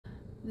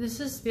this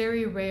is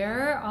very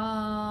rare.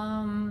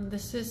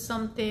 This is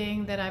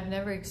something that I've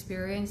never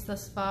experienced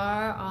thus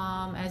far.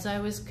 As I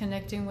was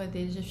connecting with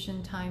the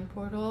Egyptian time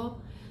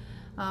portal,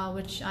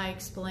 which I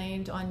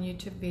explained on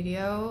YouTube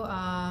video,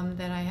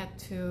 that I had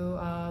to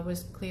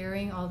was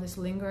clearing all this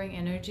lingering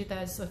energy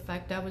that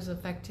was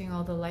affecting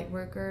all the light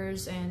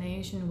workers and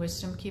ancient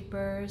wisdom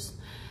keepers,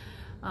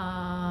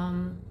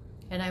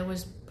 and I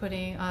was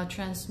putting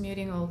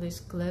transmuting all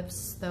these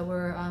glyphs that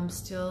were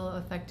still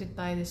affected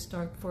by these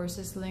dark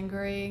forces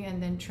lingering,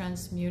 and then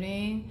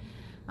transmuting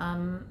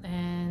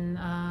and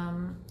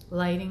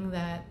lighting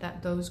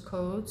those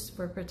codes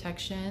for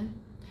protection.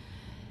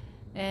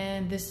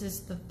 And this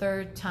is the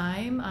third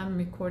time I'm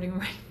recording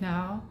right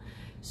now.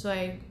 So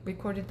I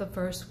recorded the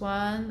first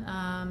one,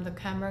 the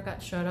camera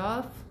got shut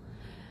off,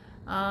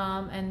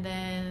 and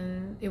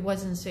then it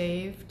wasn't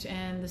saved.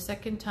 And the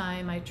second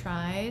time I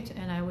tried,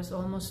 and I was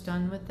almost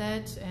done with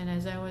it. And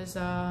as I was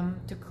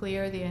to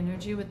clear the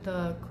energy with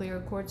the clear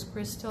quartz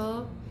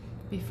crystal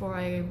before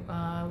I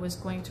was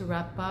going to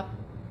wrap up,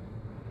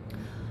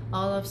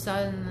 all of a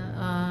sudden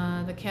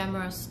the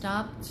camera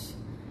stopped,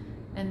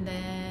 and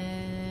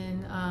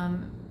then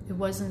it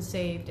wasn't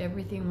saved.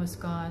 Everything was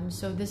gone.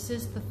 So this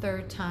is the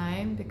third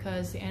time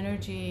because the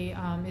energy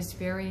is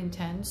very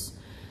intense.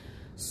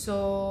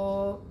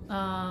 So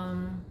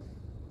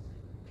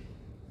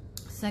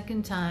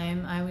second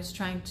time I was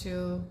trying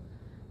to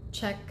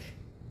check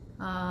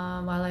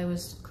while I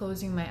was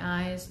closing my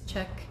eyes,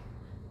 check,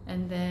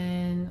 and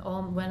then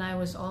when I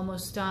was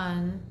almost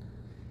done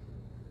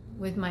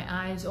with my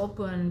eyes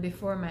open,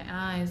 before my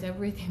eyes,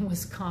 everything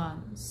was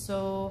gone.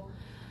 So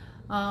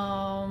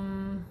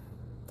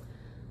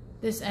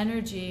this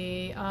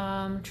energy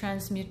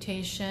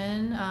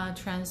transmutation,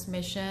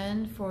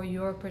 transmission for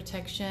your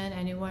protection,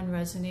 anyone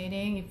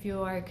resonating, if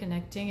you are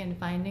connecting and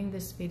finding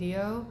this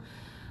video,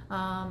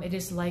 it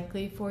is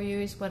likely for you,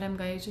 is what I'm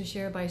going to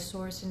share by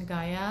Source and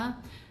Gaia,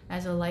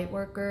 as a light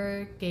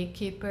worker,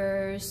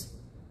 gatekeepers,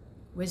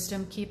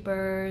 wisdom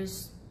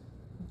keepers,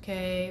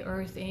 okay,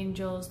 earth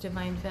angels,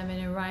 divine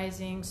feminine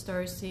rising,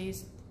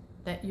 starseeds,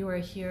 that you are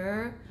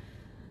here,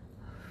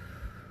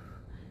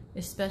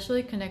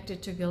 especially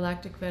connected to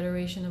Galactic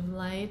Federation of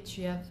Light,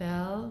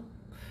 GFL.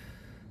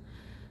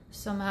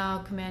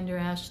 Somehow Commander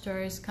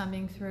Ashtar is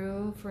coming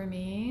through for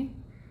me.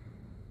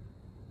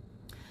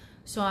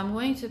 So I'm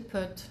going to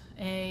put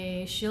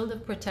a shield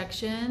of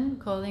protection,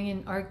 calling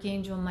in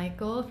Archangel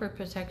Michael for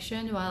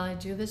protection while I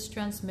do this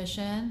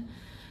transmission,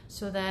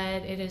 so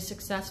that it is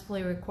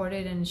successfully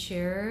recorded and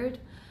shared.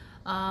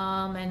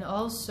 And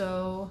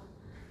also,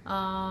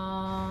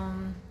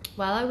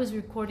 while I was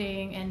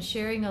recording and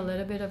sharing a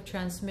little bit of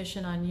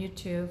transmission on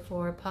YouTube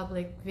for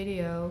public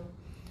video,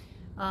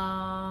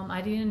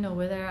 I didn't know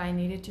whether I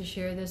needed to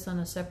share this on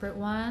a separate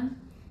one,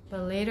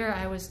 but later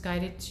I was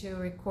guided to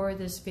record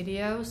this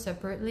video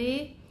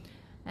separately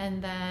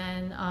and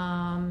then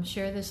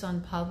share this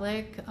on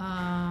public.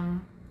 I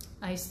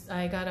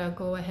got a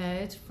go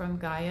ahead from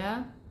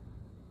Gaia.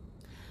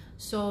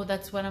 So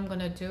that's what I'm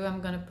gonna do.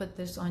 I'm gonna put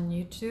this on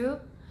YouTube.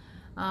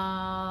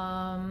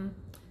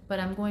 But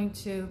I'm going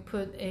to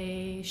put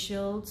a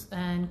shield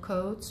and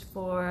codes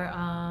for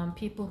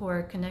people who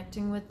are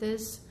connecting with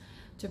this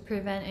to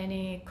prevent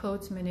any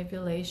codes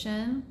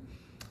manipulation,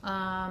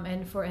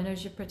 and for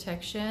energy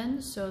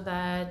protection, so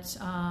that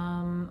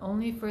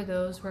only for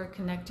those who are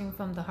connecting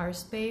from the heart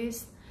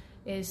space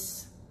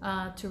is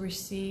to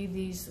receive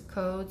these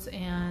codes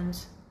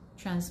and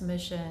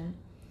transmission.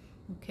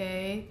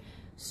 Okay,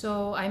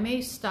 so I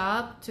may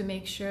stop to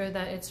make sure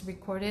that it's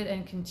recorded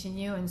and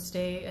continue and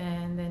stay,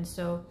 and then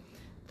so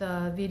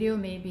the video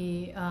may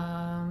be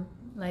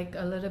like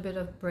a little bit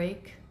of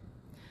break,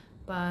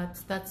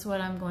 but that's what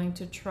I'm going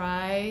to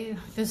try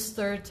this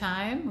third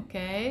time.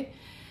 Okay,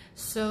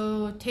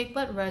 so take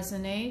what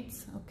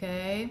resonates.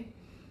 Okay,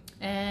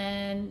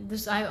 and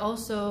this I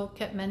also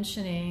kept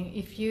mentioning,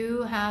 if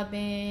you have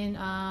been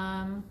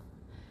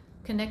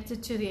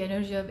connected to the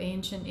energy of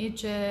ancient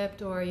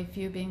Egypt, or if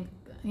you've been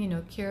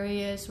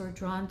curious or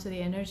drawn to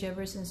the energy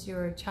ever since you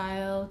were a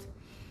child,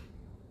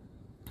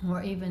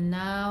 or even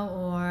now,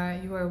 or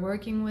you are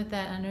working with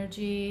that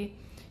energy,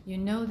 you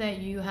know that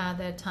you have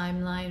that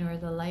timeline or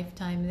the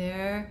lifetime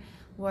there,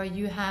 or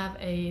you have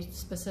a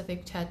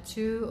specific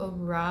tattoo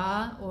of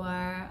Ra,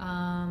 or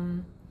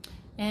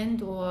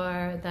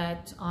or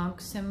that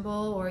Ankh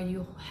symbol, or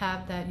you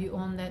have that, you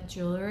own that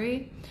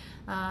jewelry,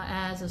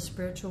 as a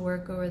spiritual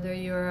worker, whether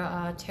you're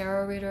a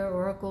tarot reader,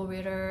 oracle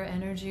reader,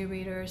 energy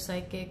reader,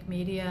 psychic,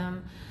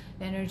 medium,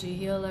 energy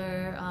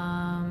healer,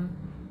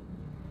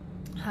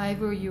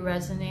 however you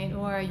resonate,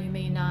 or you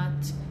may not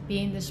be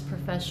in this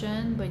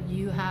profession, but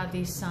you have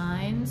these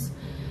signs.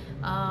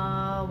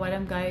 What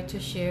I'm going to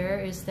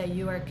share is that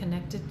you are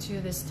connected to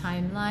this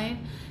timeline,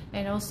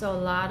 and also a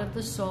lot of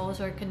the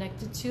souls are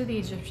connected to the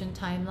Egyptian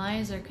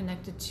timelines, are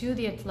connected to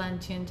the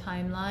Atlantean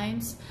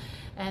timelines,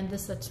 and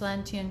this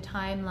Atlantean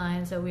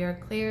timelines that we are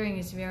clearing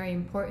is very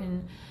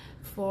important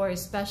for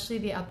especially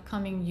the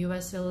upcoming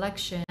US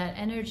election. That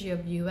energy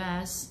of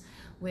US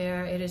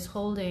where it is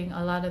holding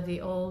a lot of the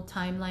old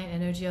timeline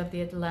energy of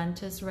the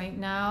Atlantis right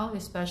now,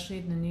 especially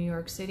the New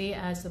York City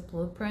as a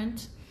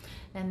blueprint.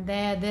 And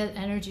that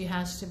energy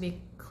has to be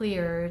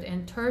cleared,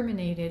 and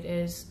terminated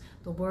is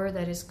the word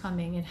that is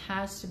coming. It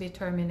has to be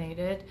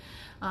terminated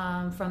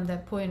from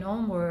that point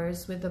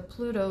onwards, with the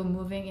Pluto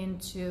moving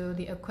into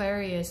the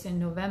Aquarius in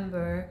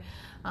November,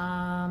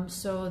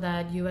 so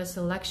that US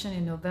election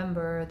in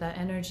November, that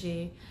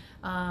energy,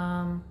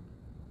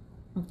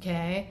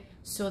 okay,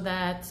 so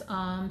that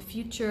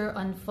future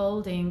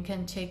unfolding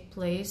can take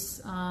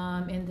place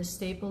in the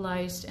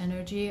stabilized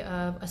energy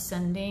of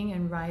ascending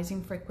and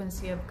rising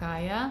frequency of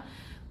Gaia,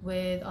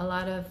 with a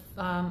lot of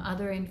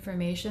other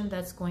information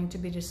that's going to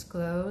be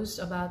disclosed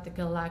about the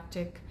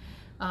galactic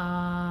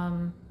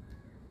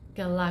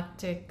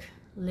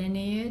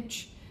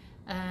lineage,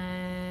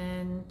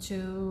 and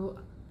to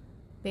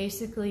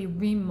basically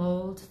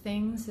remold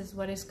things is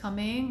what is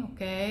coming,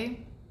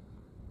 okay?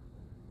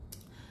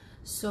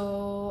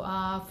 So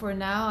for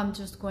now, I'm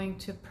just going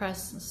to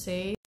press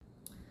save.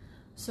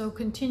 So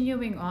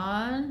continuing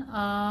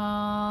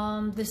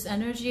on, this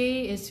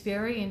energy is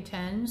very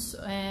intense,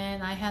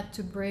 and I had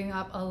to bring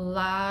up a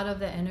lot of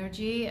the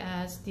energy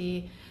as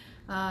the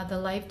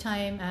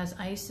lifetime as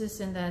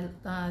Isis in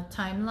that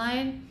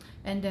timeline,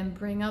 and then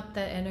bring up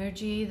that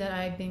energy that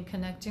I've been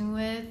connecting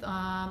with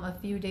a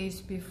few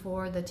days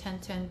before the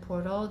 1010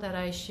 portal that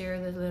I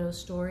shared the little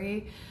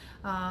story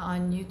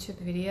on YouTube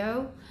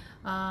video.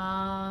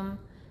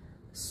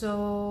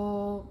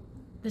 So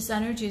this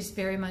energy is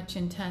very much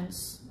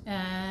intense,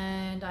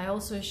 and I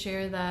also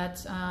share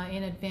that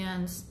in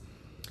advance.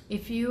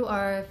 If you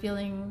are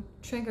feeling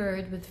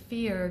triggered with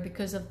fear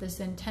because of this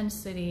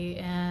intensity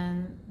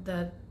and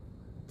the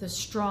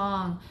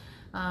strong,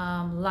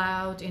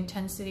 loud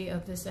intensity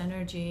of this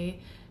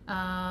energy,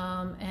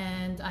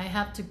 and I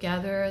have to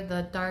gather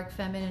the dark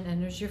feminine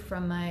energy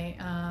from my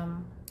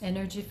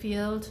energy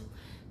field,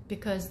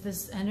 because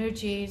this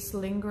energy is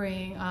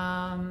lingering.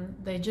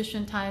 The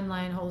Egyptian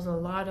timeline holds a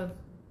lot of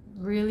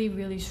really,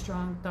 really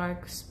strong,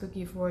 dark,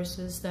 spooky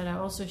forces that I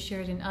also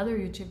shared in other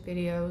YouTube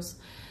videos.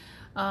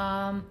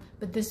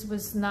 But this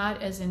was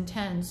not as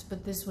intense,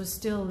 but this was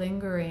still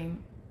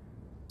lingering.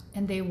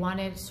 And they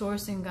wanted,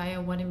 Source and Gaia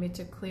wanted me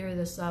to clear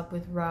this up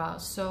with Ra.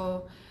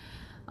 So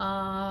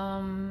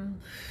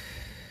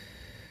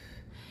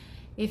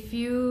if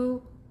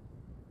you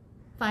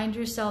find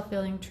yourself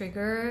feeling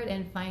triggered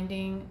and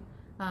finding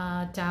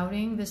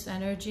doubting this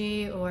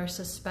energy, or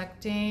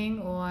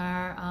suspecting,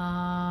 or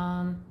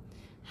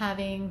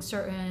having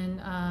certain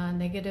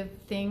negative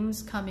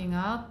things coming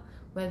up,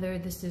 whether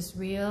this is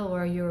real,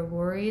 or you're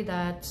worried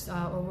that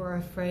or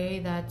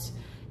afraid that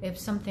if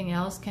something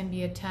else can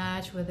be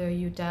attached, whether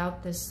you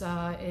doubt this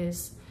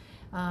is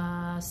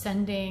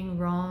sending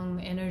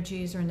wrong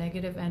energies or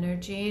negative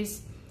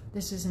energies,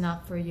 this is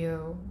not for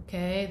you,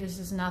 okay? This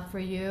is not for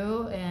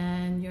you,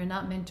 and you're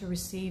not meant to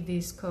receive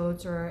these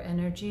codes or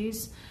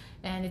energies,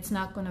 and it's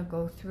not going to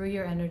go through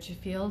your energy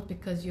field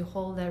because you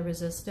hold that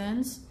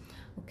resistance,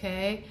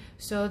 okay?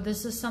 So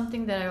this is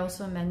something that I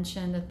also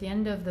mentioned at the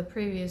end of the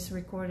previous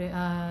recorded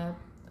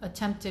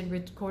attempted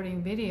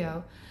recording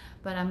video,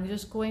 but I'm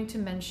just going to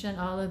mention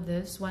all of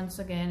this once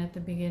again at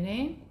the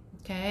beginning,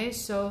 okay?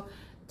 So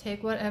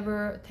take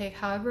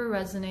however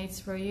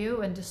resonates for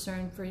you and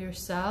discern for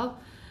yourself.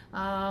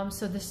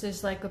 So this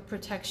is like a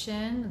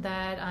protection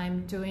that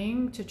I'm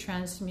doing to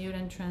transmute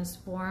and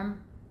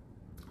transform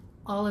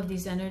all of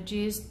these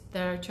energies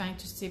that are trying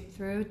to seep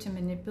through to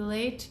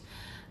manipulate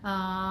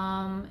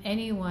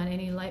anyone,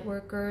 any light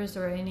workers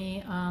or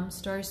any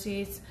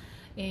starseeds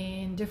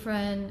in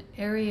different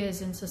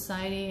areas in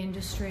society,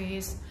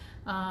 industries.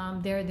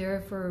 They're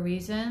there for a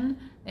reason,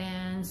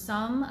 and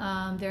some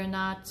they're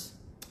not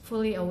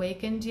fully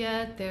awakened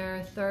yet.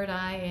 Their third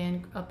eye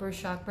and upper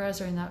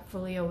chakras are not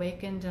fully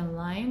awakened and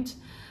aligned,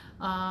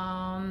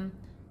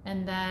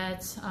 and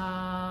that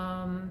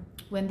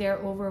when they're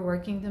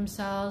overworking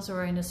themselves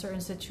or in a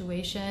certain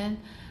situation,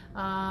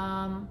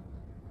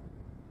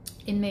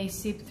 it may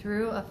seep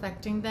through,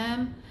 affecting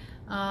them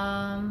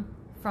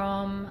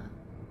from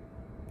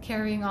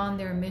carrying on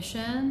their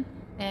mission.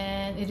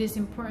 And it is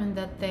important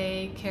that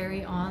they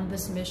carry on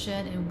this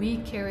mission, and we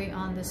carry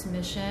on this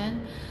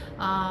mission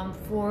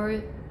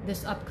for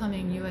this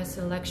upcoming US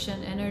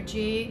election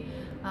energy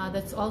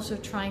that's also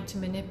trying to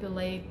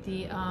manipulate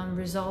the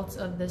results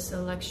of this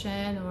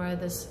election, or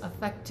this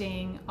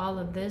affecting all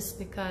of this,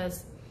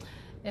 because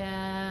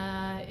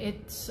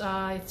it's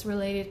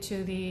related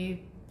to the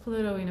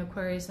Pluto in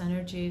Aquarius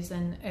energies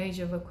and age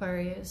of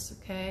Aquarius,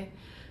 okay?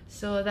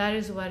 So that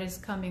is what is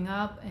coming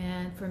up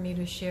and for me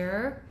to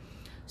share.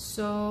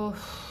 So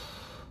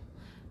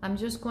I'm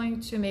just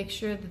going to make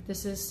sure that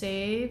this is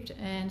saved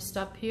and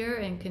stop here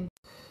and continue.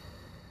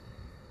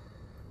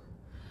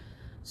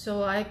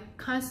 So I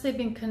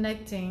constantly been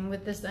connecting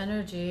with this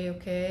energy,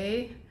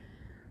 okay?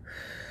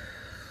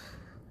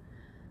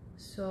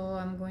 So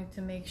I'm going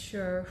to make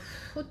sure.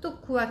 So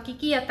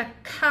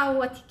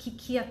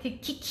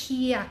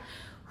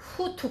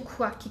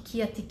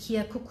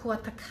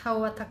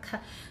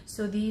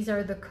these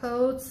are the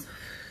codes.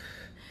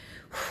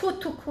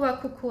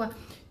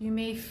 You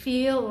may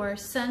feel or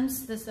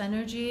sense this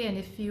energy, and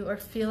if you are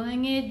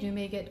feeling it, you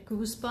may get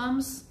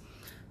goosebumps.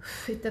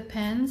 It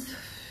depends,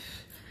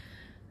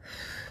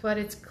 but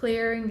it's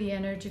clearing the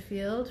energy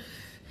field.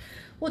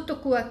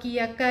 Hututua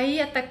kikia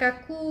takakia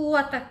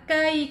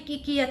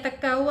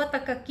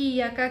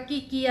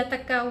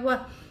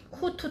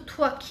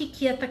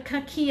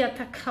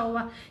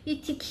takawa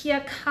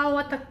itikia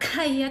kawa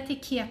takaya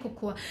tikia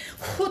kukua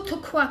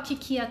hutukua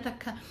kikia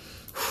taka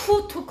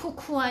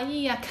hutukukua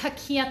ia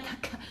kakia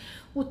taka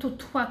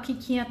ututua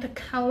kikia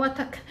takawa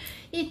taka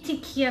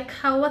itikia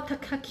kawa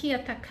takakia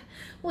taka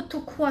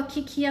utukua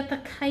kikia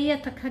takaya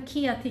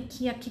takakia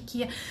tikia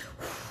kikia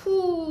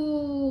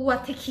huwa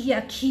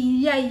tikia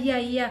kia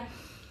ya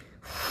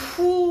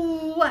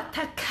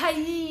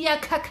Takaya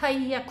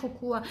kakaya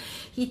kukua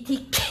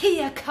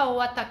itikia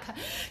kawataka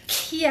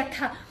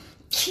kiaka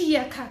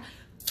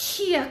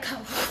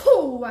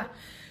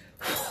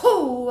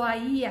huwa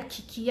ia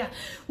kikia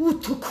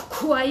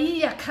utukukua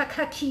ia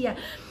kakakia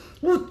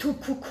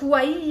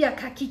utukukua ia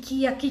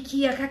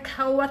kakikia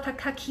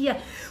kakawataka kia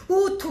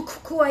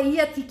utukukua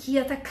ia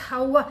tikia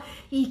takawa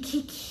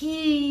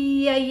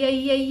ikikia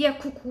ya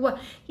kukua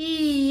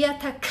ia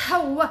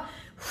takawa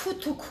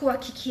Futukua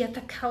kikia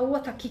takawa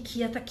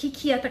takikia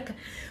takikia taka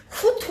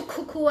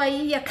futukukua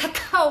ia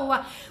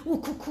kakawa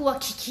ukukua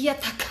kikia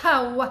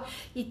takawa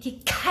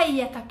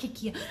itikaya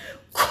takikia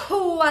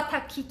koa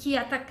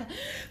takikia taka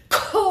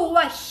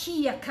koa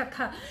hia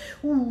kaka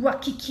uwa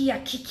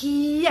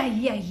kikia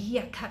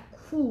ia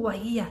kakua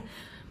ia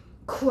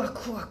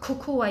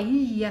kukua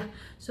ia.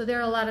 So there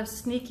are a lot of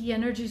sneaky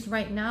energies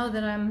right now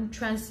that I'm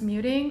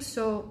transmuting.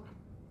 So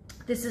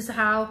this is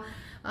how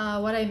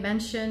what I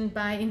mentioned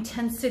by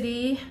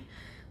intensity,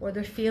 or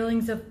the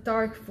feelings of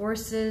dark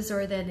forces,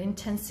 or that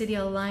intensity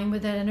aligned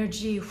with that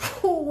energy.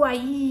 You're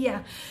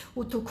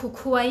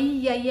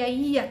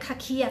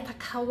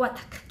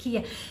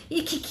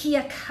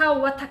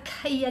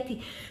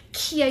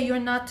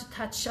not to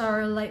touch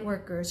our light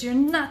workers. You're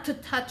not to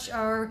touch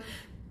our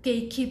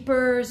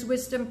gatekeepers,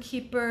 wisdom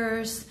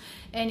keepers,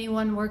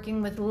 anyone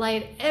working with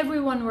light,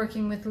 everyone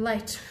working with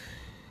light.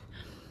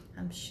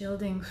 I'm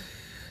shielding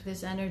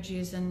these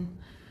energies and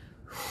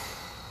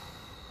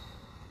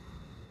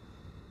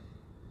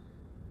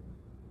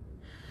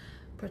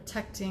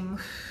protecting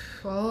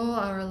all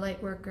our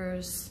light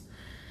workers.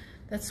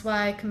 That's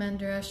why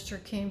Commander Esther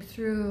came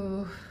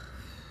through.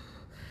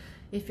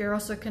 If you're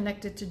also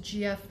connected to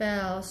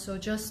GFL, so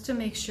just to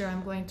make sure,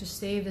 I'm going to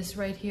save this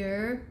right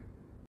here.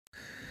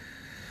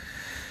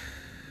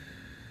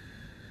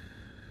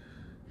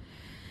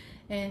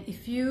 And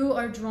if you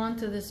are drawn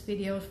to this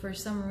video for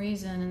some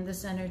reason and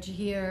this energy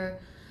here,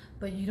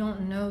 but you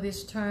don't know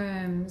these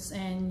terms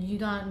and you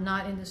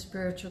not in the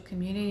spiritual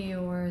community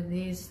or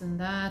this and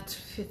that,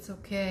 it's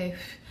okay.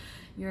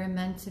 You're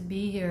meant to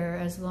be here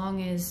as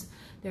long as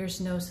there's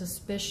no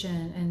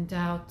suspicion and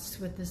doubts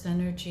with this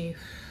energy.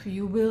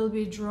 You will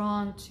be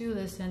drawn to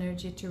this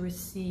energy to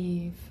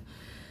receive,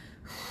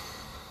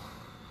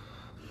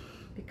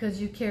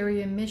 because you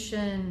carry a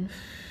mission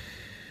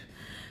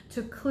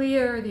to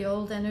clear the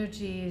old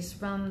energies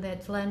from the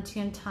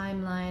Atlantean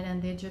timeline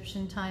and the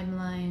Egyptian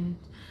timeline,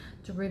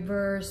 to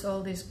reverse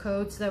all these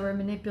codes that were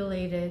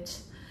manipulated.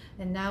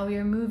 And now we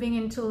are moving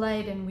into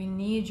light and we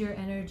need your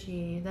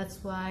energy.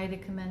 That's why the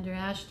Commander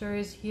Ashtar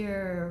is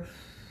here.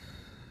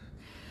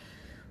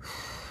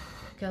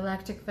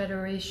 Galactic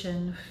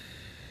Federation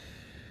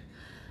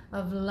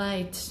of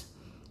light.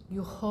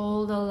 You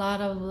hold a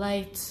lot of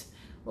light.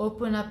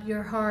 Open up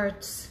your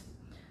hearts.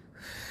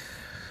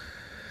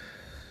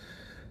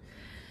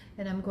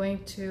 And I'm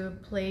going to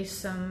place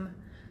some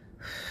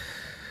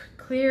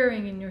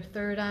clearing in your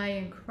third eye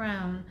and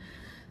crown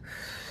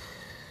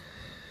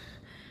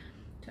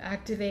to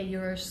activate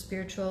your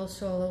spiritual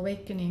soul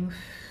awakening.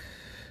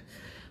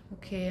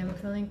 Okay, I'm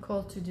feeling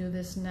called to do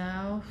this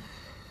now.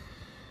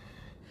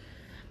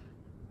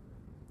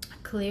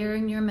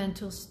 Clearing your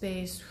mental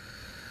space.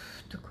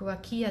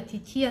 Tukuakia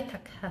titia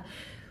taka.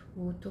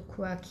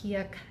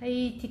 Tukuakia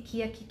kai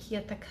tikia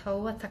kikia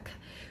takawa taka.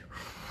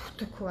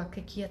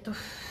 Tukuakia to.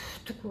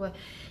 Tukua.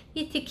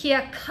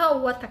 Itikia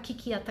kawata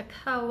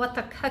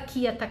kawata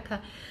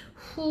kakiataka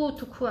hu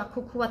tukua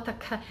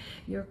kukuataka,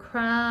 your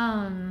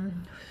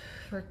crown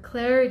for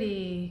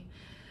clarity,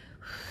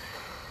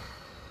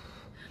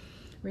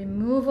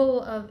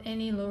 removal of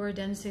any lower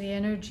density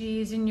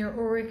energies in your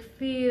auric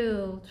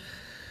field.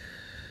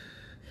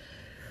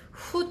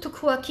 Hu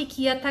tukua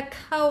kikiata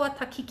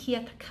kawata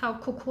kikiata kaw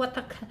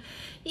kukuataka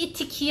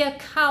itikia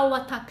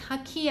kawata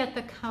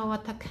kakiata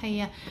kawata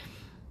kaya.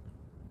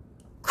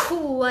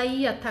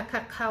 Kuaia taka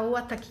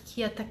kawata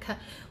kikiataka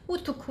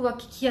utukua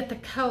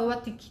kikiataka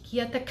wati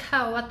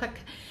kikiataka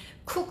wataka.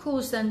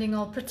 Kuku, sending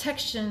all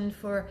protection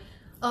for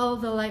all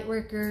the light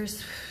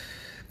workers,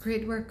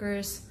 great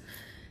workers,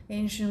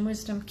 ancient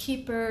wisdom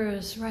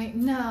keepers right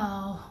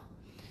now,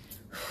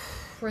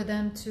 for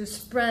them to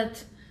spread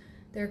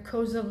their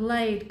codes of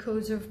light,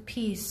 codes of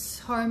peace,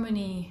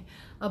 harmony,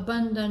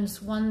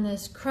 abundance,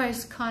 oneness,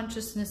 Christ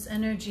consciousness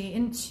energy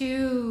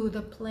into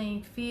the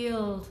playing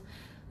field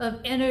of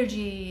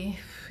energy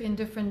in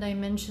different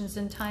dimensions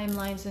and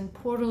timelines and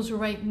portals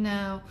right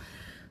now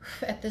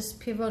at this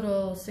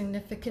pivotal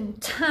significant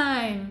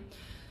time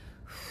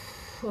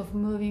of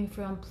moving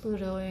from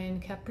Pluto in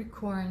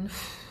Capricorn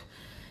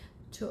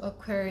to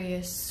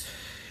Aquarius.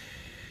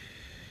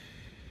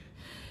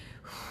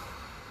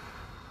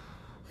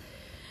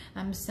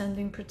 I'm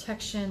sending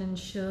protection and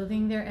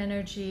shielding their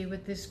energy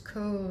with these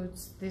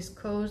codes. These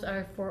codes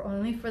are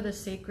only for the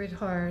Sacred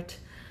Heart,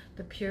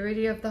 the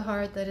purity of the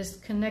heart that is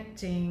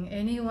connecting.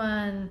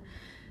 Anyone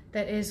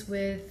that is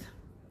with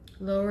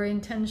lower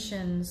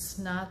intentions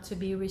not to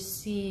be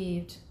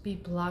received, be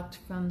blocked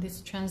from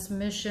this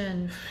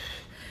transmission.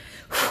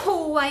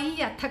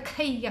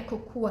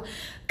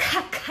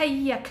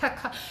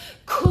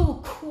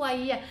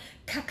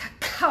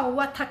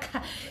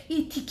 Kakawataka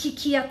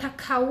itikikia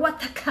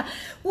takawataka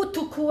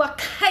utukua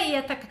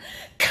kaya taka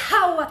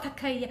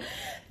kawatakaya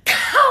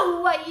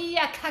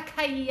kawaia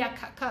kakaya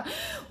kaka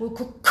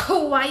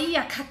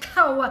ukukuaia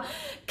kakawa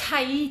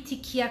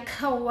kaitikia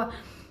kawa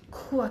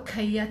kua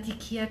kaya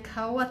tikia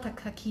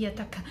kawataka kia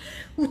taka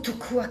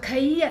utukua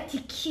kaya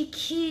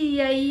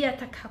tikikia ia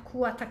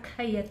takakua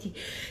takaya ti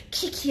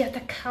kikia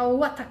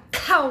takawata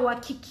kawa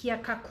kikia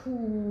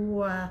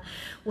kakua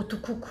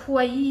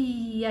utukukua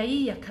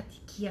ia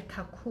katikia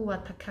kakua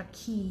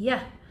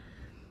takakia.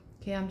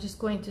 Okay, I'm just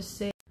going to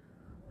say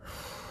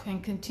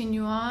and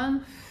continue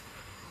on.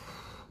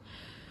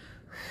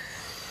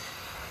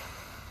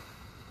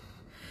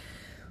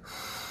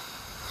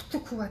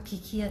 Tukua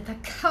kikia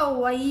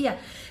takawa ia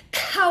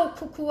kau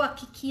kukua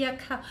kikia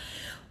ka.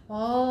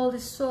 All the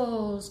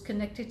souls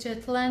connected to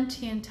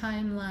Atlantean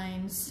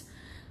timelines,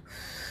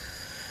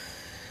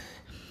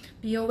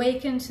 be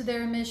awakened to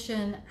their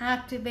mission,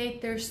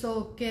 activate their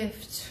soul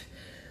gift,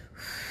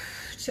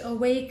 to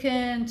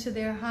awaken to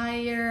their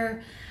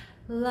higher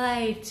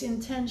light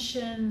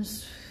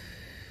intentions.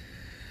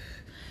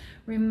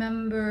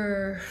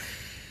 Remember,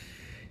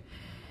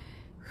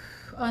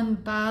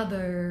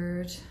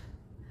 unbothered,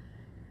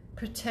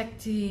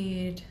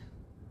 protected,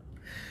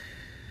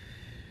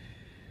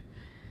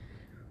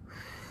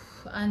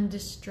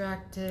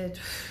 undistracted.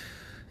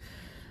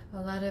 A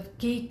lot of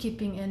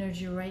gatekeeping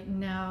energy right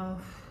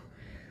now.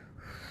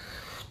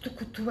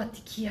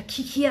 Tukutuatikia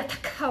kikia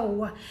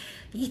takawa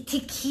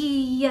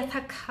itikia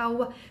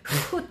takawa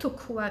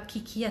futukua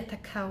kikia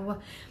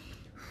takawa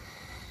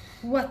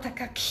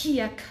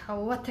watakakia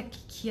kawa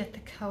takikia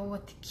takawa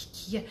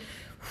tikikia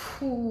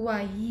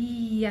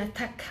huaia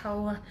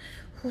takawa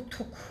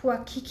hutukua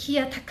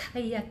kikia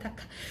takaya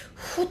taka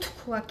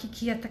hutukua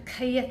kikia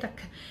takaya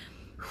taka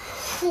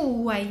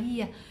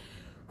huaia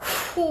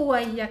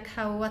huaia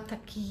kawa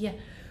takia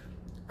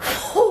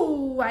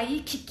huai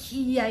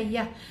kikia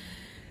ya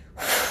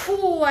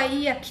hua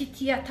ia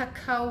kitia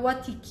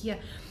takawatikia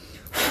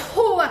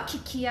hua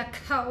kikia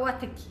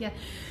kawatakia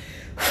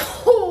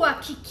hua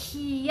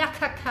kikia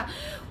kaka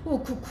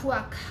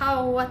ukukua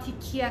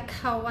kawatikia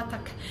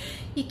kawataka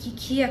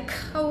ikikia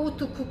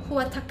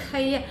kautukukua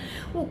takaya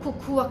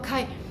ukukua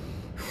kai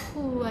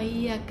hua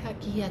ia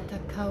kakia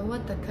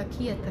takawata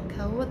kia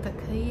takawata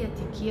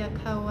tikia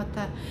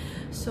kawata,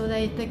 so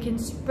that they can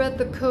spread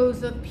the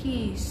codes of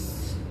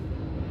peace,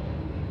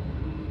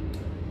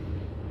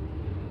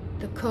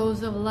 the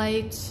codes of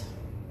light,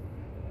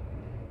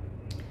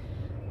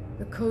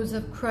 the codes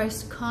of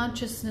Christ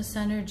consciousness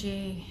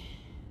energy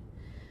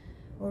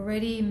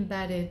already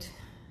embedded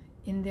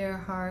in their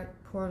heart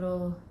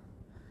portal,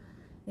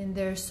 in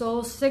their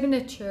soul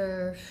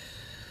signature,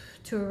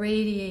 to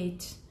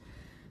radiate,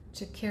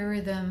 to carry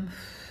them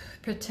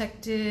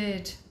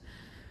protected.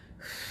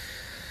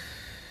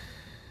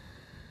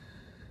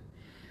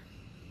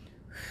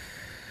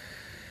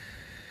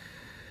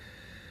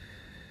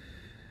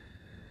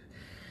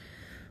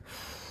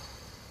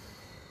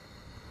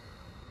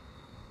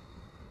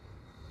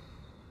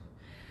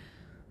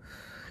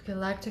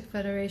 Galactic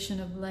Federation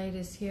of Light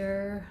is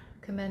here.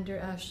 Commander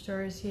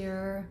Ashtar is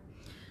here.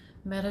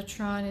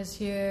 Metatron is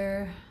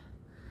here.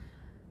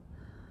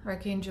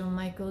 Archangel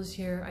Michael is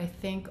here. I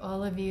thank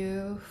all of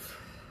you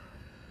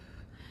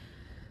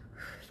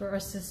for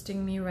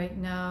assisting me right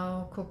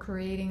now,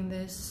 co-creating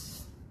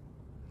this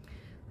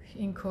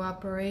in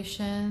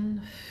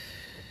cooperation.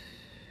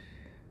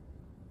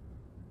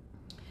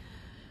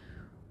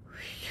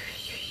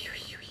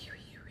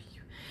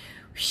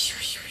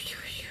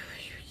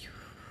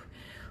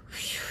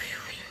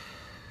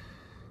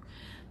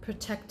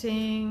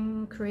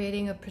 Protecting,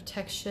 creating a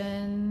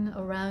protection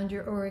around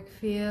your auric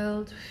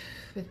field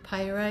with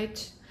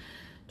pyrite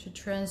to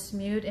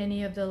transmute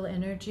any of the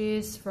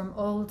energies from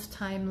old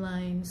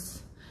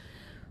timelines.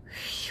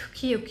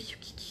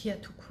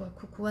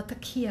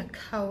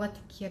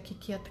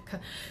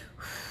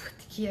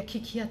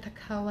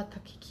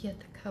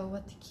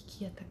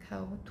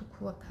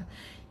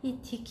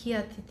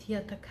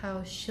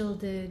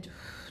 Shielded.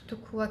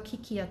 Tukua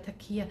kikia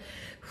takia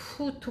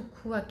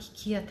hutukua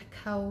kikia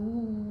takau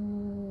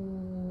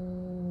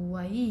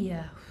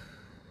waia.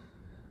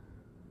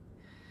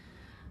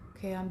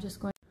 Okay, I'm just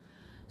going.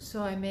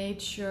 So I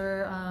made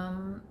sure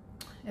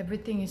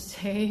everything is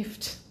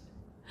saved.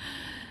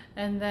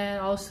 And then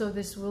also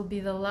this will be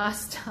the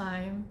last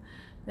time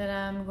that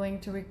I'm going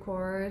to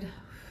record.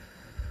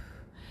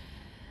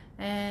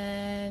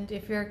 And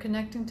if you're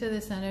connecting to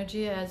this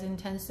energy as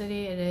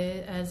intensity, it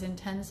is as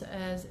intense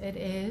as it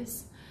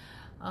is.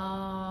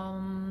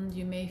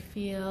 You may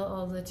feel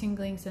all the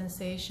tingling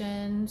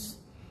sensations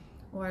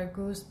or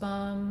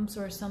goosebumps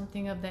or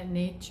something of that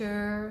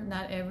nature.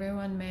 Not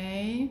everyone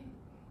may,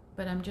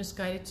 but I'm just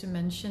guided to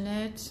mention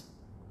it.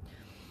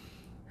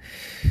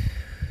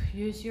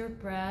 Use your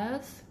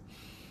breath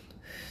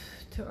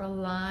to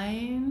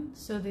align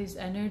so these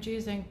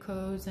energies and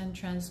codes and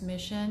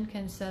transmission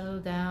can settle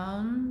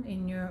down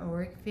in your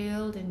auric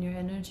field, in your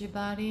energy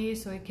body,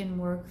 so it can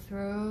work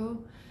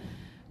through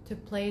to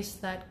place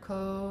that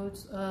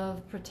codes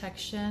of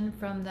protection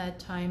from that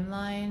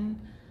timeline,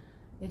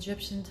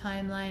 Egyptian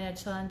timeline,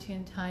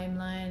 Atlantean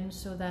timeline,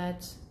 so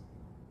that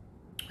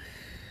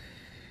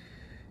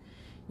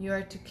you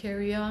are to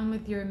carry on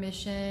with your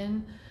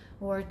mission,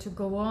 or to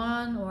go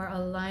on or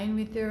align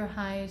with your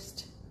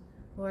highest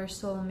or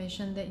soul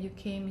mission that you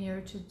came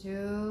here to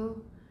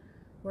do,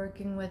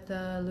 working with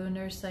the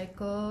lunar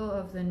cycle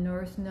of the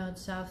North Node,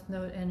 South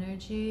Node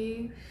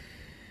energy.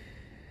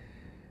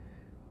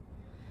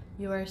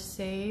 You are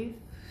safe.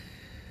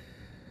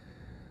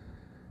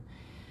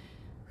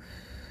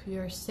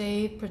 You're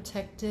safe,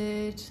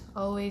 protected,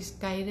 always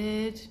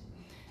guided.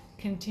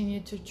 Continue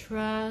to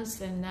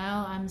trust. And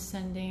now I'm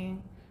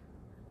sending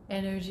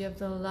energy of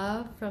the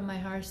love from my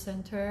heart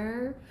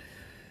center,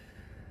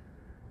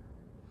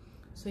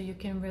 so you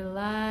can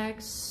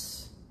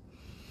relax.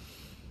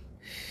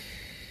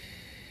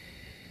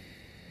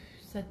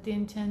 Set the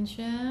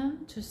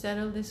intention to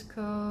settle these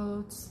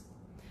codes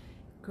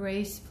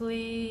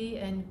gracefully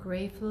and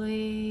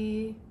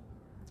gratefully.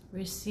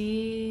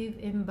 Receive,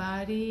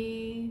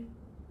 embody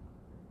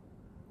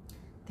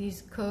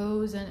these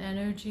codes and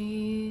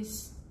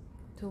energies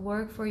to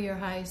work for your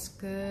highest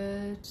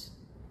good,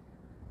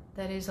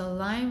 that is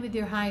aligned with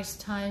your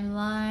highest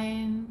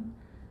timeline,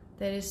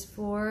 that is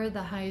for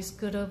the highest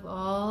good of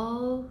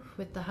all,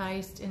 with the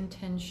highest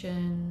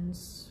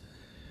intentions.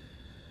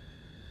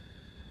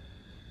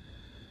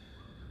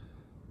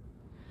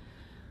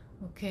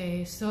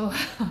 Okay, so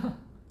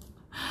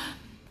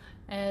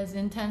as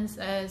intense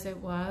as it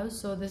was,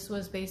 so this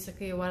was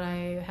basically what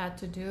I had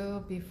to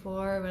do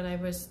before, when I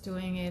was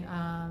doing it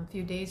a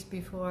few days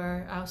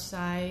before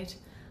outside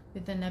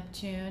with the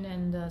Neptune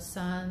and the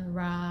Sun,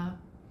 Ra,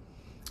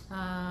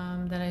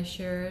 that I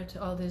shared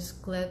all these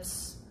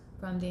glyphs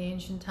from the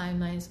ancient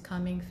timelines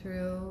coming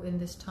through in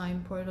this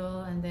time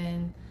portal, and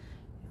then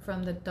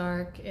from the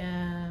dark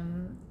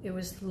it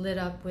was lit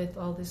up with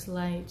all this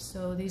light,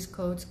 so these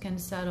codes can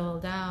settle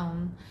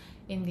down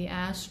in the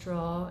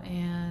astral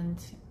and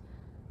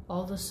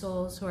all the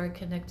souls who are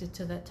connected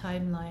to that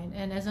timeline.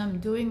 And as I'm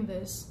doing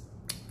this,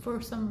 for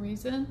some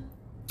reason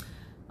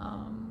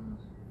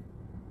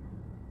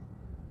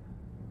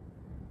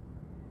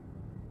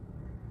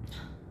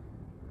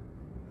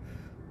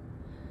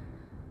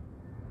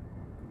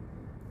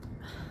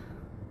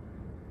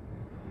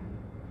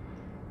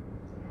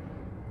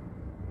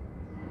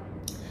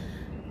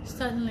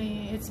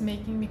suddenly it's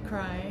making me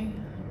cry.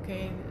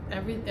 Okay,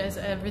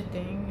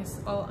 everything is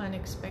all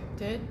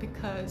unexpected,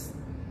 because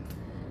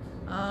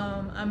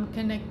I'm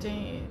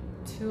connecting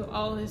to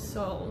all these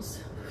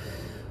souls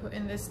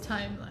in this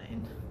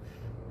timeline,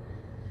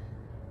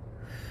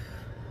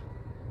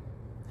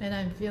 and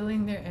I'm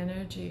feeling their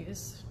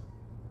energies,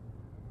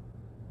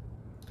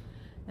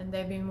 and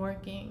they've been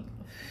working,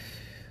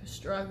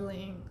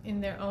 struggling in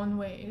their own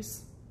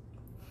ways,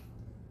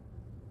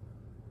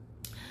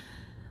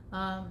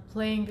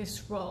 playing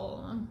this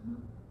role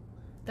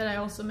that I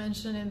also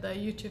mentioned in the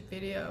YouTube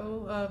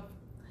video of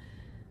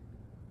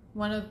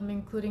one of them,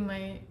 including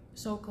my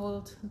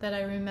so-called, that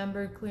I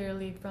remember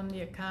clearly from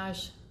the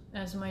Akash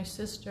as my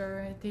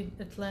sister at the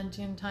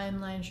Atlantean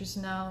timeline. She's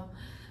now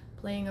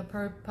playing a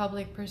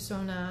public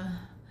persona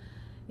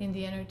in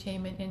the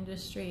entertainment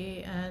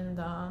industry, and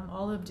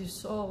all of these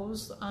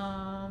souls,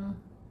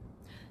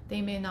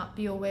 they may not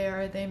be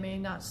aware, they may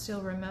not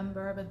still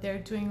remember, but they're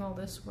doing all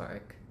this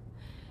work.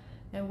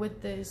 And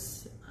with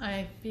this,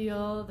 I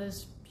feel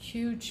this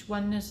huge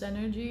oneness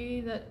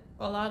energy that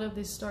a lot of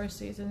these star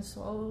season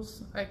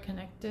souls are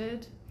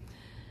connected.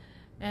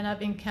 And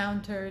I've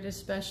encountered,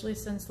 especially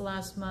since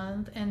last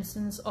month and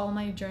since all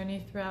my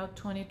journey throughout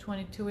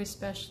 2022,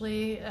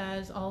 especially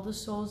as all the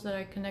souls that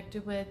I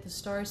connected with, the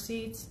star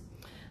seeds,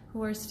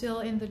 who are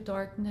still in the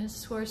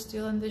darkness, who are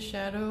still in the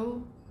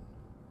shadow,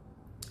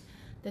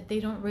 that they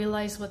don't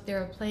realize what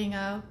they're playing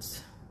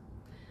out.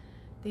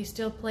 They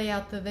still play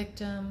out the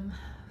victim,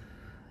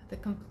 the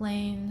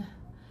complaint,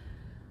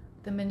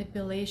 the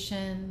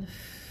manipulation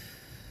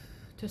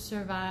to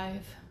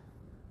survive,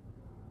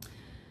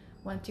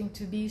 wanting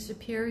to be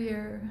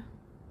superior,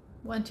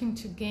 wanting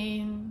to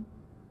gain.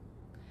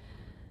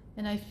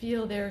 And I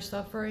feel they're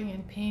suffering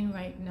and pain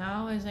right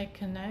now as I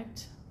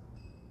connect.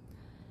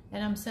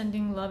 And I'm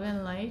sending love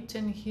and light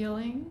and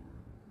healing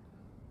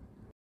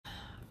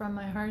from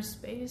my heart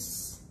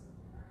space,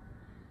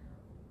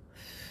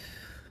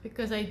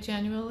 because I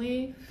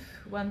genuinely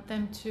want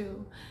them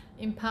to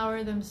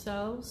empower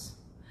themselves,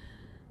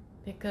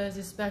 because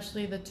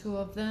especially the two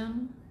of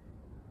them,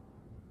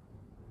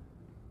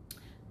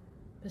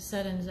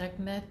 Beset and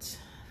Sekhmet,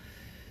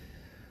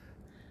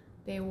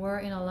 they were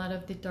in a lot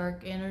of the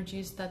dark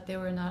energies that they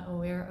were not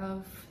aware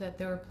of, that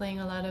they were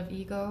playing a lot of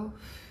ego.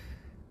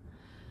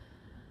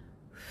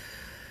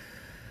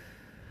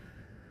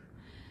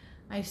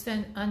 I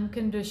send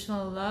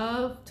unconditional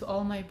love to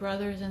all my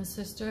brothers and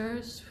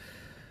sisters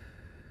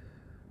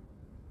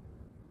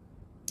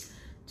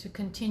to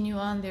continue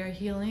on their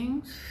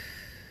healing,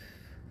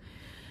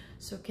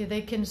 so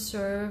they can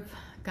serve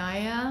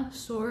Gaia,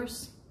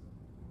 Source,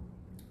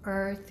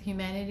 Earth,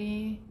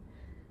 humanity,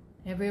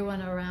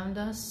 everyone around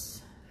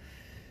us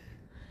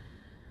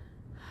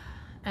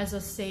as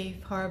a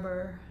safe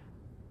harbor.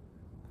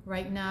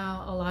 Right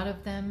now, a lot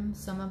of them,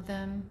 some of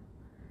them,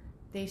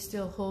 they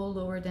still hold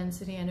lower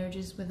density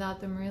energies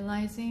without them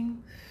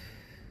realizing.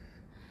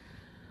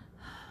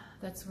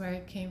 That's where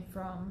it came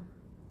from.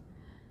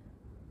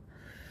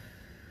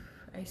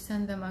 I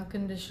send them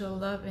unconditional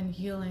love and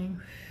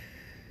healing.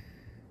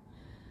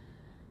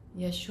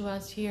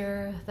 Yeshua's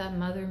here. That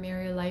Mother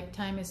Mary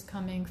lifetime is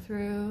coming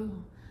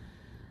through.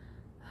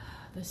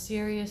 The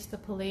Sirius, the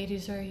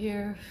Pleiades are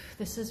here.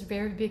 This is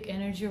very big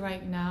energy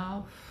right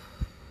now.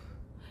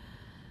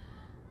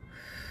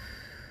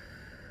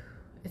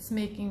 It's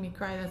making me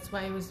cry. That's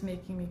why it was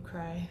making me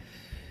cry.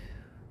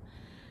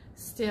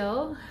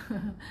 Still,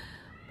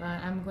 but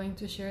I'm going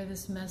to share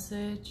this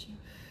message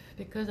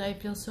because I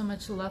feel so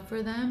much love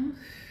for them.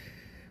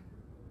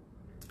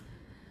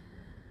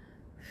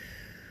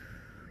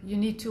 You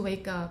need to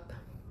wake up.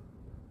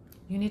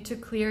 You need to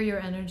clear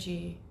your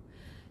energy.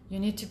 You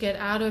need to get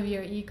out of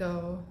your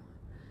ego.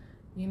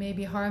 You may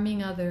be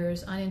harming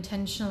others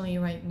unintentionally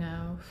right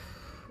now,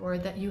 or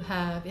that you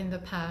have in the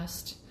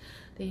past.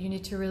 That you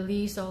need to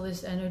release all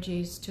these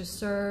energies to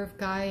serve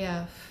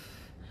Gaia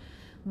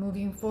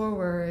moving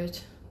forward.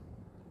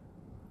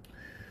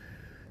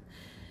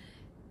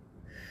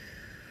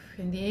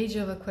 In the age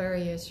of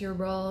Aquarius, your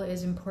role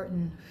is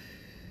important.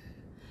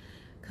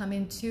 Come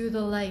into the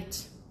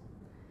light.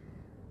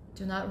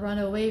 Do not run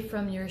away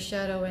from your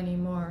shadow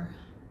anymore.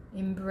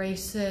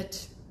 Embrace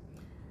it.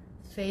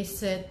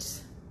 Face it.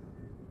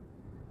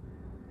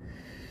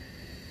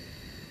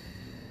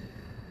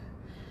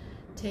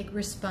 Take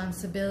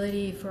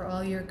responsibility for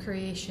all your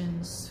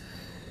creations.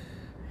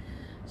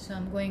 So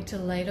I'm going to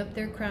light up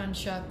their crown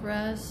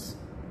chakras,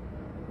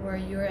 or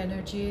your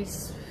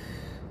energies,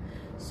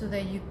 so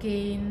that you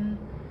gain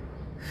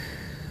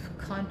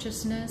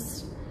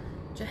consciousness,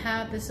 to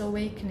have this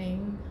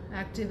awakening,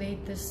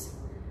 activate this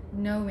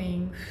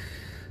knowing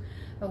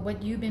of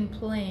what you've been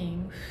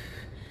playing,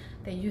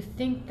 that you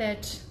think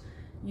that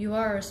you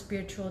are a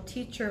spiritual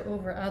teacher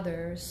over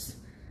others,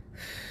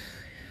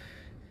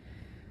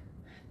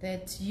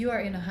 that you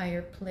are in a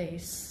higher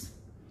place.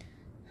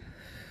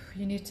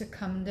 You need to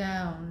come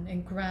down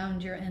and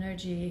ground your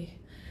energy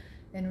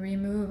and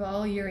remove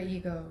all your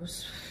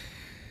egos.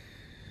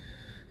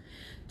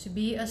 To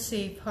be a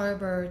safe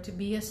harbor, to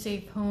be a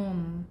safe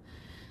home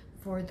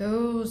for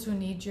those who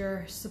need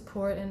your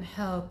support and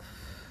help.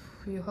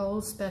 You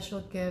hold special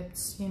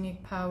gifts,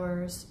 unique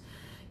powers.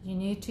 You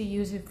need to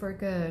use it for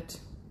good.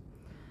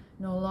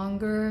 No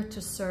longer to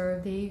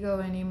serve the ego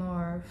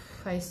anymore.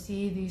 I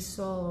see these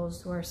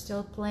souls who are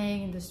still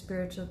playing in the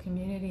spiritual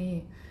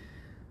community.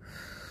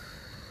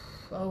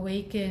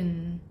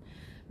 Awaken.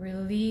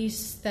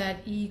 Release that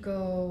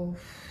ego.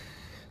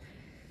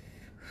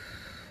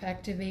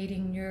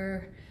 Activating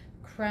your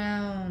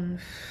crown.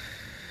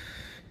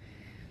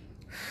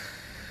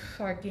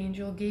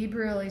 Archangel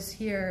Gabriel is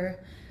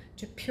here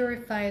to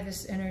purify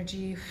this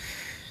energy.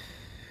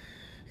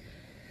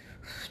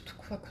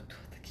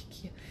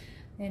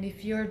 And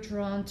if you're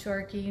drawn to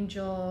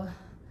Archangel,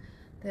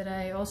 that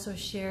I also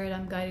shared,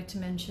 I'm guided to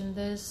mention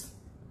this,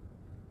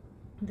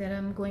 that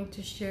I'm going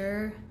to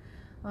share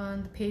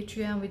on the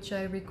Patreon, which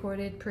I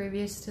recorded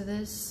previous to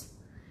this.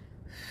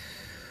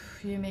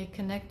 You may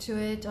connect to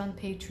it on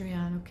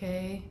Patreon,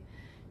 okay?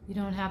 You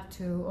don't have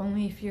to,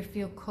 only if you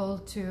feel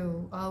called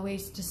to.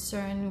 Always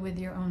discern with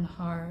your own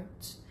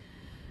heart.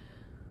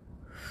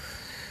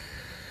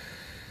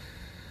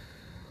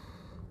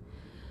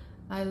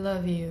 I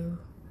love you.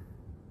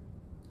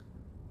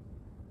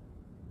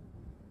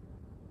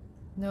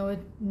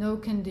 No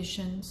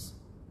conditions.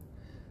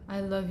 I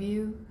love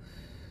you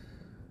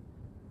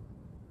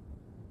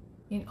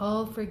in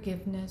all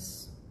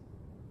forgiveness.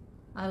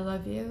 I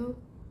love you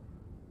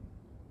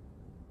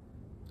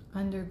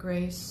under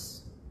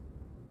grace.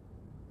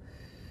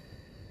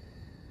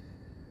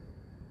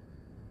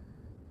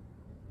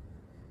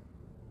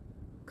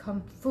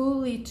 Come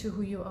fully to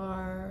who you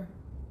are.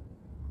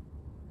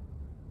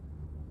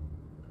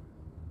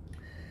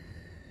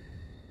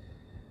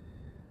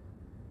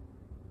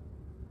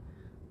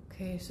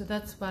 Okay, so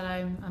that's what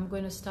I'm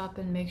going to stop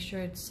and make sure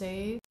it's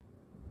safe.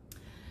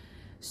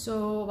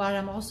 So what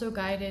I'm also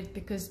guided,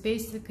 because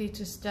basically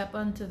to step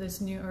onto this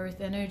new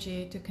earth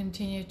energy, to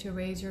continue to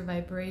raise your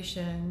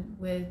vibration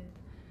with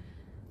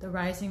the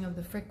rising of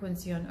the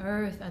frequency on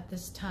earth at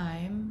this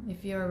time,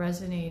 if you're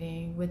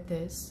resonating with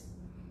this,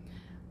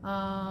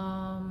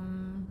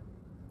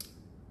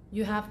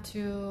 you have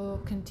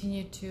to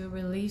continue to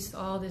release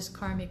all these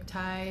karmic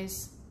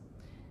ties,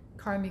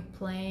 karmic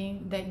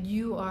playing that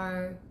you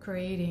are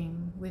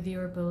creating with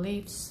your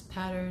beliefs,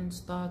 patterns,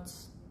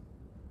 thoughts,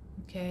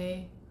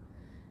 okay?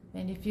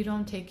 And if you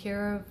don't take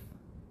care of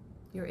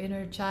your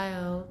inner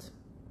child,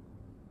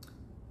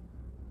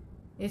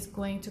 it's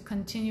going to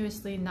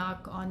continuously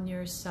knock on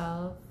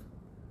yourself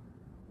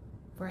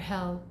for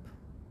help.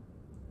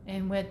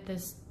 And with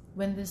this,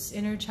 when this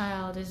inner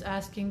child is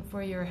asking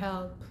for your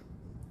help,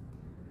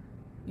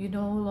 you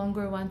no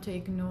longer want to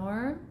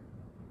ignore,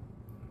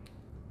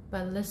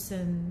 but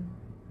listen,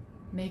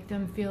 make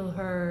them feel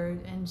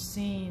heard and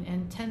seen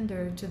and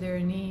tender to their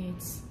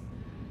needs,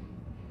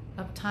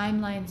 of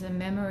timelines and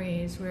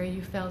memories where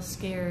you felt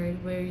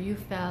scared, where you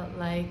felt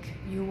like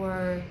you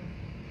were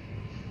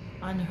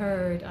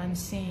unheard,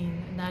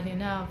 unseen, not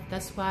enough.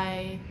 That's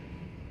why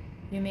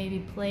you may be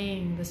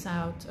playing this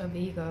out of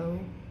ego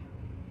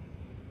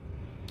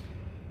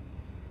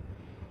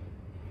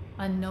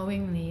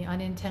unknowingly,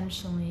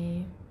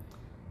 unintentionally,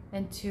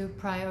 and to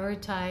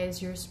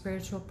prioritize your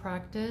spiritual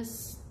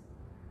practice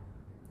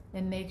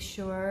and make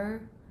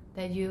sure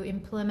that you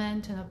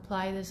implement and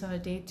apply this on a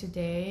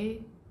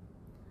day-to-day,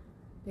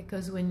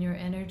 because when your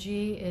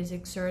energy is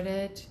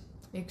exerted,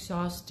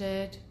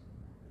 exhausted,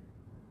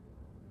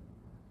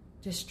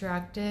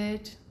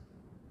 distracted,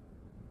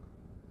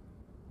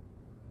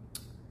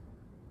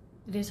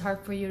 it is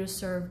hard for you to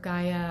serve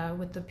Gaia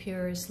with the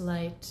purest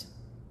light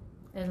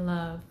and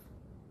love,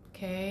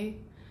 okay?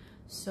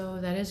 So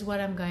that is what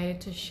I'm guided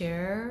to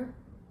share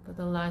for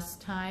the last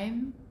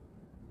time,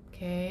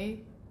 okay?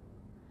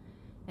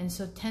 And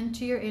so tend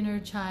to your inner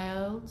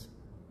child.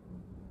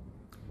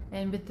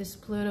 And with this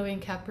Pluto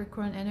in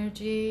Capricorn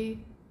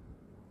energy,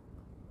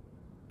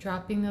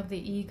 dropping of the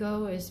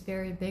ego is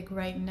very big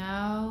right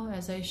now.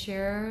 As I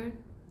shared,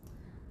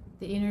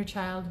 the inner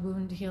child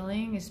wound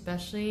healing,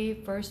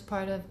 especially first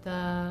part of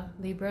the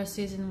Libra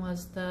season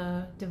was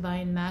the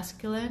divine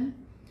masculine,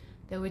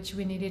 that which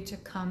we needed to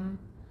come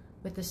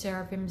with the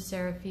Seraphim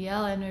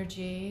Seraphiel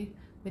energy,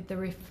 with the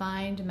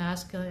refined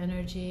masculine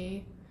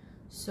energy.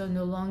 So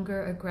no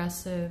longer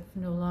aggressive,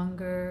 no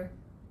longer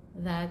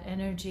that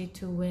energy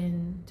to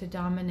win, to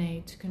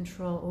dominate, to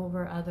control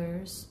over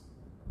others,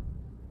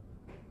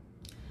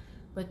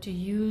 but to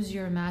use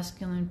your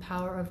masculine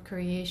power of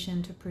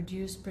creation to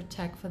produce,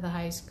 protect for the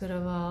highest good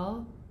of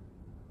all.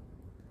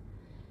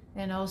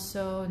 And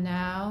also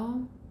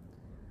now,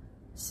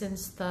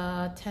 since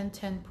the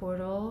 10-10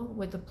 portal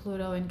with the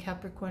Pluto in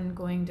Capricorn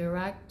going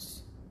direct,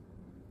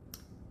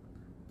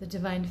 the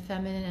divine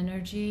feminine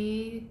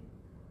energy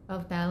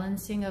of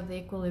balancing of the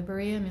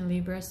equilibrium in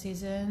Libra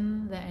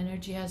season, the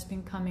energy has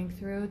been coming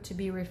through to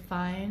be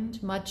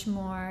refined much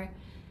more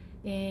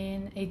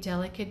in a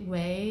delicate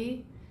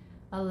way.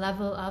 A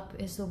level up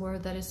is the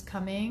word that is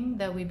coming,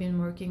 that we've been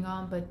working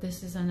on, but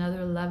this is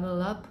another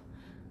level up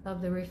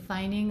of the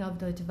refining of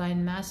the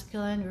divine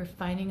masculine,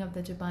 refining of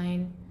the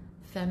divine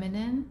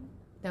feminine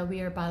that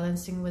we are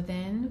balancing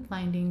within,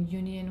 finding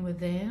union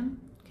within,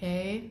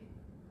 okay?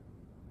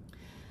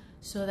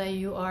 So that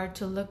you are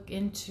to look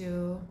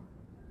into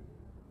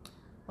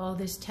all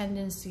these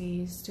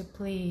tendencies to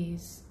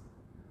please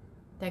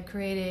that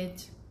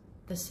created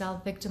the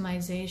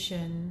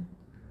self-victimization,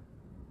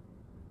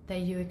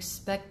 that you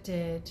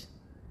expected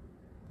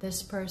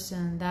this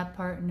person, that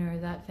partner,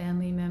 that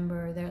family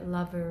member, their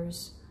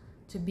lovers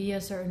to be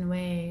a certain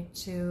way,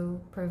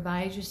 to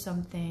provide you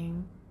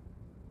something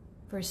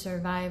for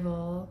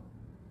survival.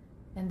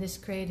 And this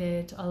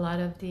created a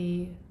lot of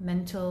the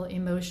mental,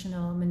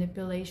 emotional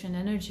manipulation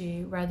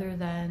energy rather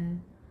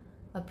than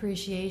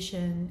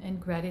appreciation and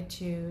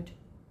gratitude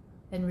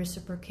and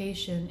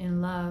reciprocation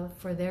in love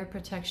for their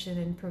protection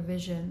and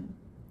provision,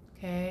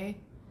 okay?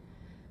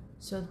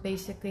 So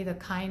basically the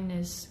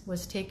kindness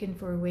was taken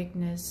for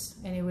weakness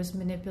and it was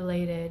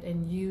manipulated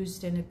and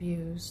used and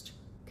abused,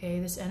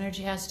 okay? This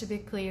energy has to be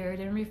cleared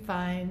and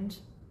refined.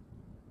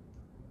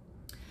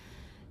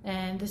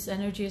 And this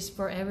energy is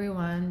for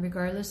everyone,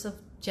 regardless of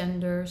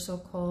gender,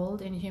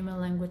 so-called in human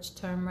language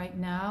term right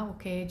now,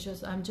 okay?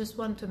 I just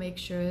want to make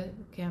sure,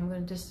 okay, I'm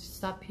going to just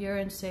stop here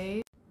and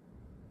say,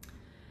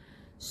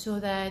 so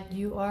that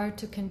you are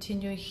to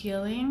continue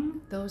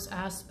healing those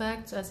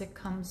aspects as it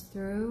comes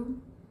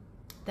through,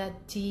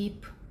 that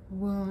deep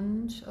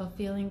wound of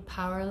feeling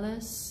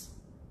powerless,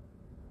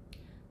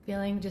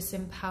 feeling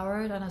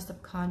disempowered on a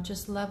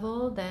subconscious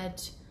level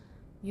that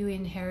you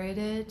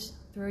inherited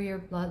through your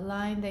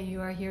bloodline, that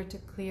you are here to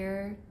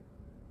clear,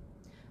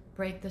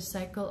 break the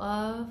cycle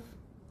of,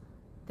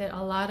 that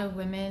a lot of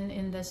women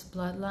in this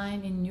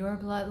bloodline, in your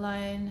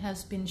bloodline,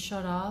 has been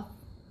shut off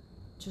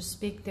to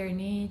speak their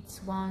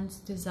needs, wants,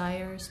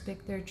 desires,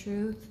 speak their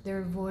truth.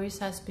 Their voice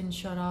has been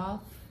shut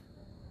off.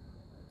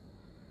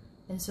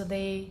 And so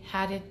they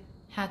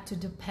had to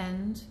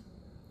depend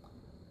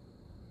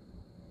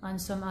on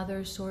some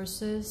other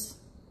sources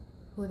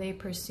who they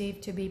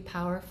perceive to be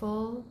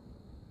powerful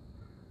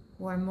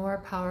or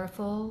more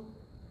powerful,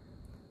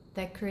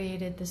 that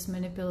created this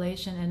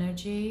manipulation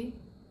energy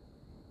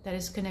that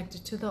is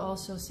connected to the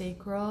also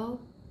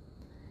sacral,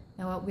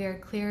 and what we are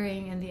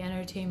clearing in the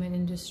entertainment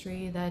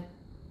industry that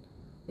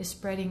is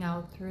spreading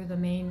out through the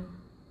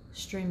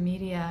mainstream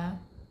media.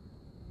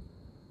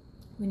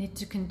 We need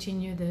to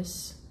continue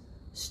this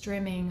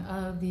streaming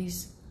of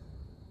these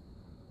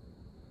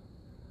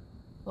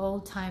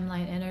old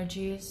timeline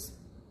energies.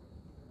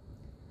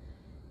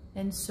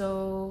 And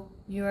so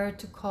you are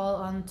to call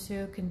on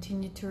to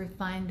continue to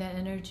refine that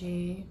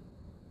energy,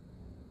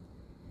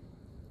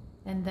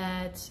 and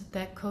that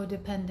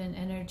codependent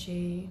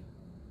energy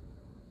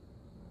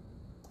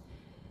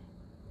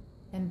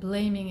and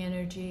blaming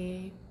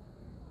energy,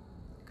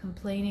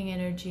 complaining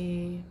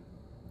energy,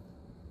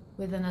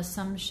 with an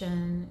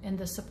assumption in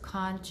the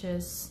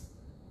subconscious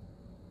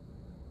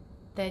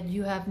that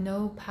you have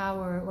no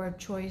power or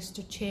choice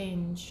to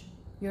change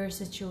your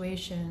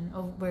situation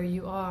of where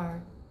you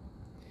are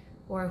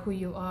or who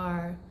you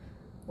are,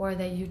 or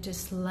that you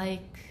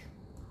dislike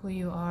who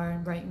you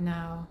are right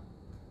now.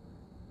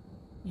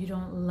 You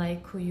don't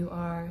like who you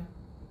are,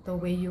 the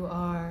way you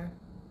are,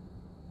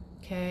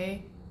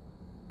 okay?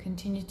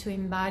 Continue to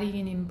embody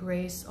and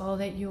embrace all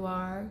that you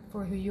are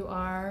for who you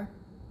are.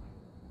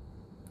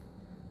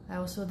 I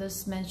also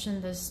just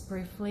mentioned this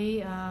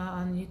briefly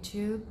on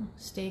YouTube.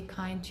 Stay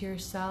kind to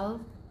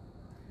yourself.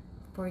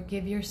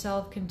 Forgive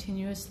yourself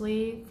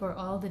continuously for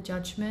all the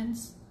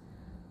judgments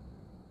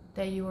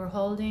that you are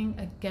holding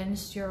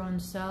against your own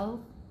self,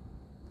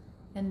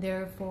 and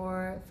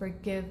therefore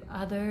forgive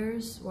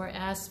others or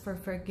ask for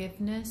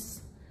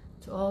forgiveness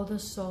to all the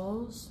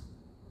souls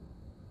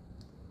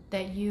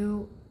that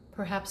you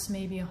perhaps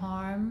may be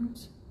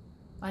harmed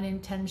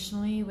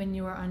unintentionally when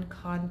you are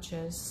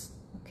unconscious,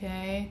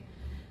 okay?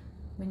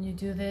 When you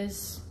do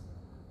this,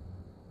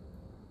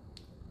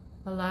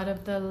 a lot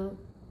of the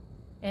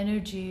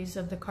energies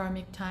of the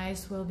karmic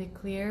ties will be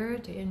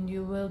cleared, and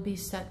you will be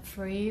set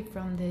free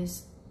from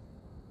this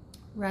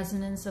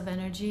resonance of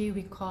energy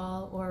we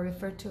call or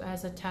refer to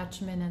as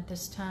attachment at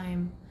this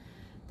time.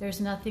 There's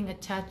nothing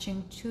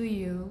attaching to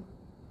you.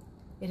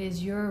 It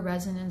is your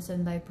resonance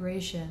and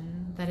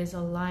vibration that is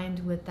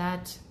aligned with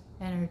that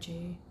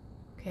energy,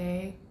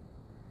 okay?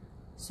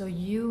 So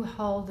you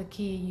hold the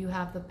key. You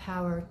have the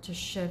power to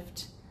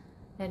shift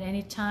at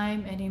any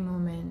time, any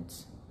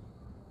moment.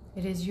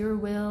 It is your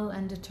will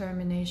and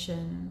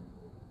determination,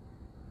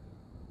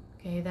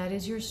 okay? That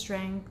is your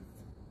strength.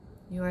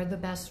 You are the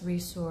best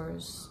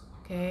resource,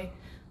 okay?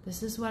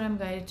 This is what I'm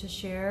guided to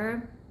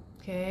share,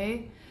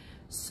 okay?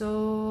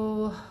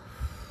 So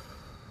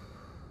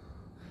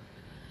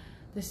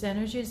this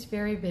energy is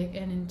very big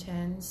and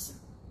intense.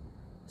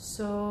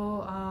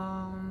 So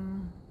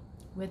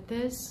with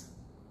this,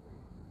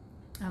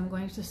 I'm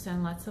going to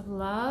send lots of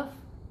love,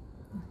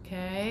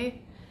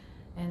 okay?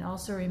 And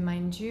also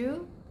remind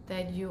you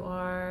that you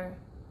are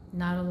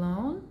not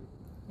alone,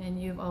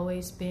 and you've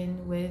always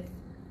been with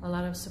a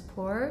lot of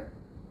support.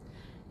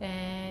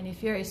 And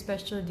if you're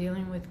especially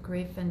dealing with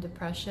grief and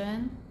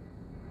depression,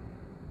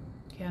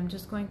 okay, I'm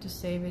just going to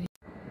save it.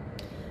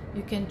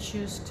 You can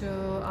choose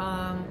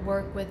to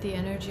work with the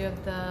energy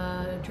of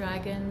the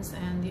dragons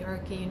and the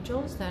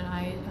archangels that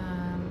I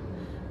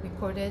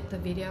recorded the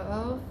video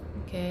of,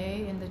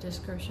 okay, in the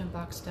description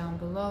box down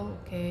below,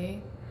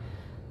 okay.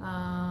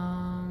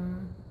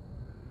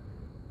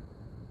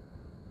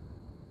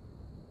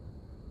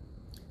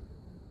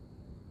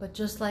 But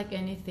just like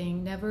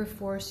anything, never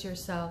force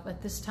yourself.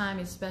 At this time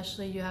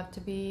especially, you have to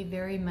be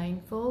very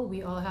mindful.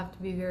 We all have to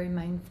be very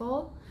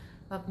mindful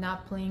of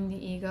not playing the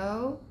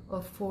ego,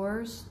 of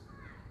force,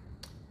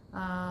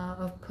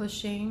 of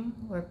pushing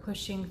or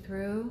pushing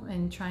through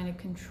and trying to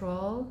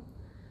control,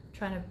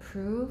 trying to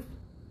prove,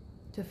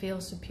 to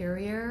feel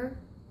superior,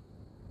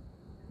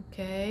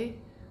 okay?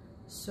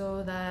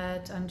 So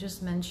that I'm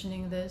just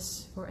mentioning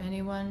this for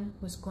anyone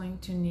who's going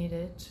to need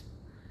it.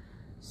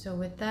 So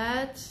with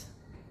that,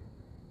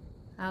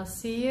 I'll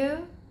see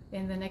you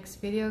in the next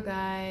video,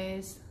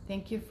 guys.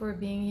 Thank you for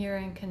being here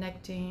and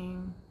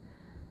connecting.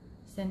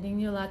 Sending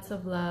you lots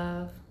of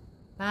love.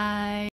 Bye.